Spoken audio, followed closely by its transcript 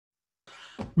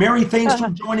Mary, thanks for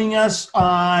joining us.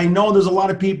 I know there's a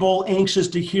lot of people anxious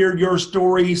to hear your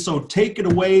story, so take it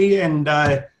away and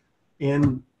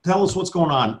tell us what's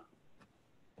going on.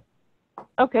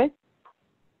 Okay.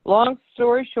 Long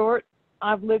story short,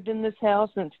 I've lived in this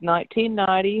house since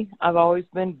 1990. I've always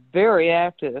been very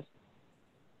active,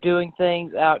 doing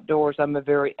things outdoors. I'm a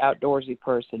very outdoorsy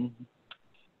person.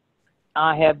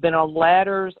 I have been on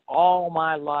ladders all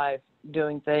my life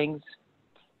doing things.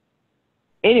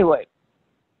 Anyway,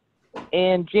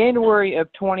 in January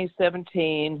of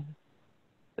 2017,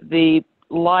 the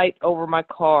light over my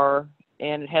car,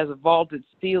 and it has a vaulted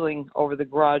ceiling over the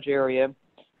garage area,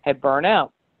 had burned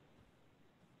out.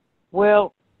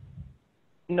 Well,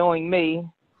 knowing me,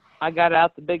 I got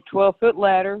out the big 12-foot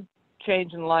ladder,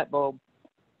 changing the light bulb.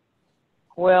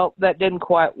 Well, that didn't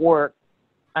quite work.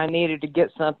 I needed to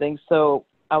get something, so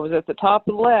I was at the top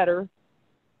of the ladder.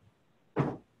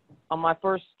 On my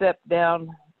first step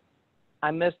down,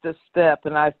 I missed a step,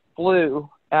 and I flew.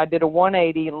 I did a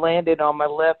 180 and landed on my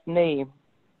left knee,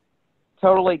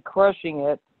 totally crushing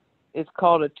it. It's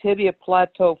called a tibia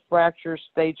plateau fracture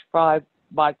stage 5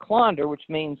 biclonder, which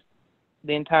means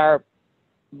the entire,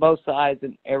 both sides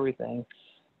and everything.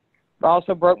 I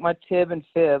also broke my tib and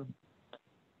fib.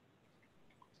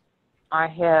 I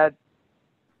had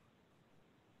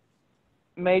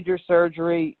major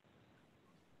surgery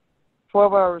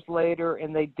 12 hours later,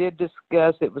 and they did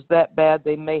discuss it was that bad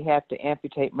they may have to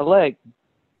amputate my leg,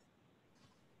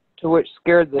 to which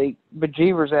scared the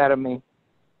bejeebers out of me.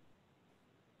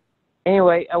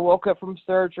 Anyway, I woke up from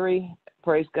surgery.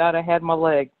 Praise God, I had my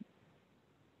leg.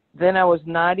 Then I was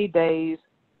 90 days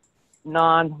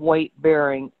non-weight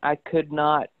bearing. I could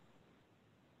not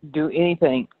do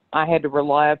anything. I had to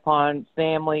rely upon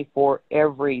family for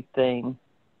everything.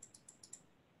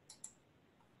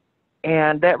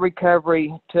 And that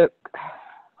recovery took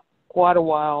quite a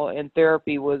while, and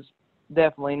therapy was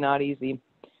definitely not easy.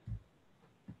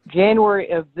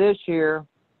 January of this year,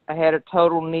 I had a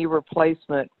total knee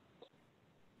replacement.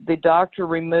 The doctor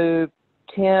removed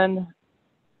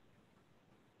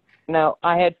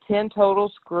I had 10 total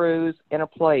screws and a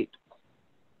plate.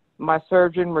 My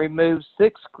surgeon removed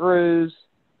 6 screws,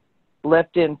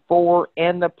 left in 4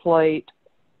 and the plate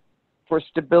for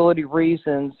stability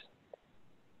reasons.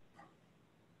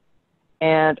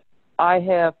 And I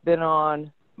have been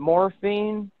on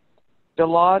morphine,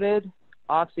 Dilaudid,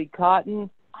 Oxycontin,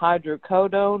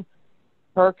 hydrocodone,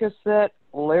 Percocet,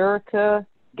 Lyrica,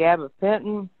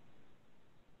 gabapentin.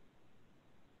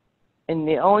 And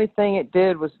the only thing it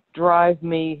did was drive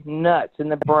me nuts in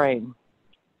the brain.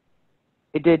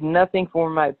 It did nothing for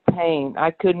my pain.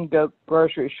 I couldn't go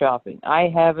grocery shopping.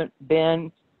 I haven't been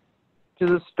to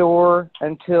the store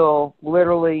until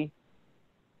literally,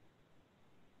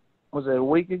 was it a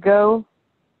week ago?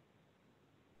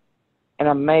 And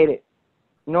I made it.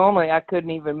 Normally, I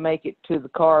couldn't even make it to the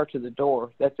car, to the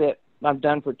door. That's it. I'm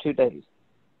done for 2 days.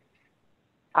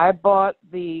 I bought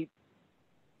the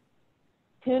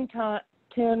 10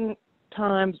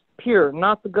 times pure,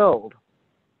 not the gold.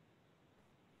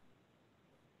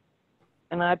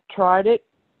 And I tried it,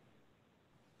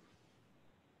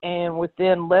 and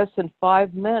within less than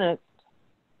 5 minutes,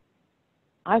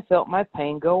 I felt my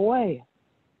pain go away.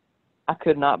 I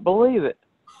could not believe it.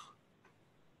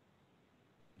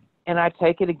 And I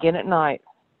take it again at night.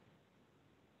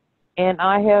 And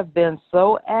I have been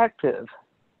so active.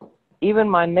 Even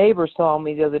my neighbor saw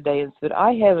me the other day and said,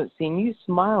 I haven't seen you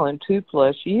smile in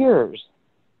 2+ years.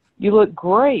 You look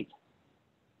great.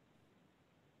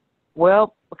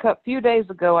 Well, a few days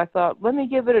ago, I thought, let me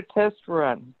give it a test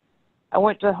run. I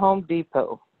went to Home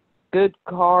Depot. Good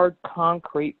hard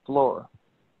concrete floor.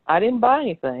 I didn't buy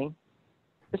anything.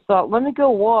 Just thought, let me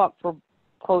go walk for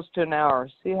close to an hour,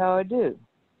 see how I do.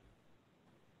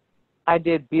 I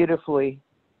did beautifully.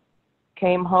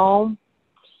 Came home,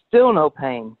 still no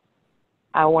pain.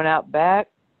 I went out back,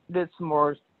 did some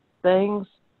more things,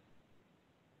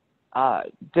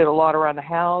 did a lot around the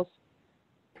house.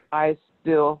 I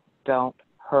still don't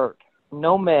hurt.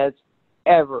 No meds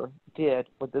ever did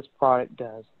what this product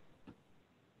does.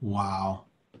 Wow.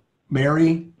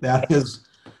 Mary,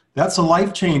 that's a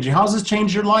life changing. How's this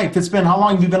changed your life? It's been, how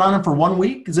long have you been on it, for 1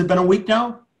 week? Has it been a week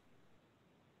now?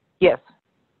 Yes.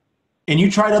 And you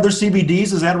tried other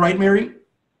CBDs, is that right, Mary?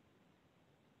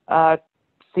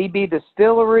 CB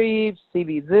Distillery,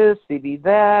 CB this, CB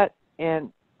that,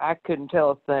 and I couldn't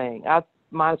tell a thing. I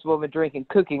might as well have been drinking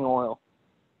cooking oil.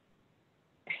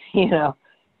 Wow.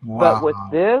 But with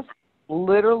this,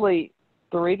 literally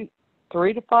 3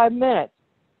 to 5 minutes,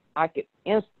 I could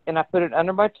and I put it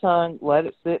under my tongue, let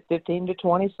it sit 15 to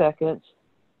 20 seconds.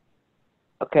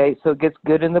 Okay, so it gets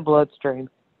good in the bloodstream.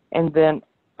 And then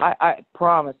I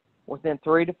promise, within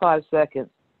 3 to 5 seconds,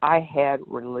 I had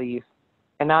relief.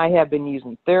 And I have been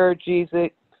using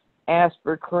Theragesic,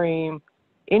 Aspirin cream,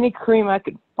 any cream I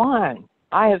could find.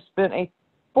 I have spent a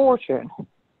fortune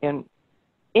in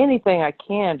anything I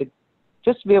can to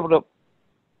just to be able to,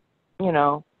 you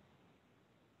know,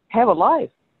 have a life.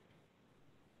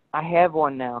 I have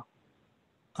one now.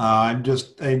 I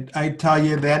tell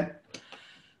you that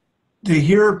to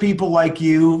hear people like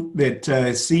you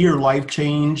that see your life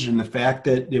change, and the fact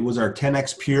that it was our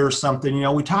 10X Pure something, you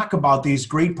know, we talk about these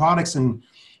great products and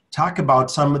talk about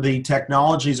some of the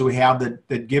technologies we have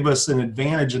that give us an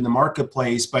advantage in the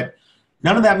marketplace, but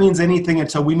none of that means anything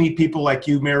until we meet people like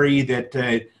you, Mary,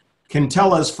 that can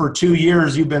tell us for 2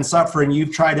 years you've been suffering,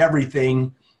 you've tried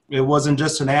everything. It wasn't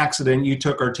just an accident. You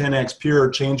took our 10X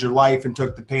Pure, changed your life, and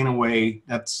took the pain away.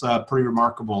 That's pretty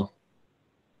remarkable.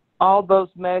 All those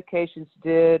medications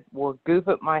did were goof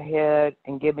up my head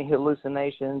and give me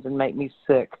hallucinations and make me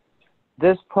sick.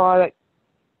 This product,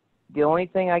 the only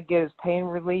thing I get is pain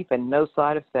relief and no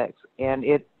side effects, and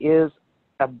it is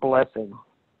a blessing.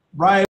 Right.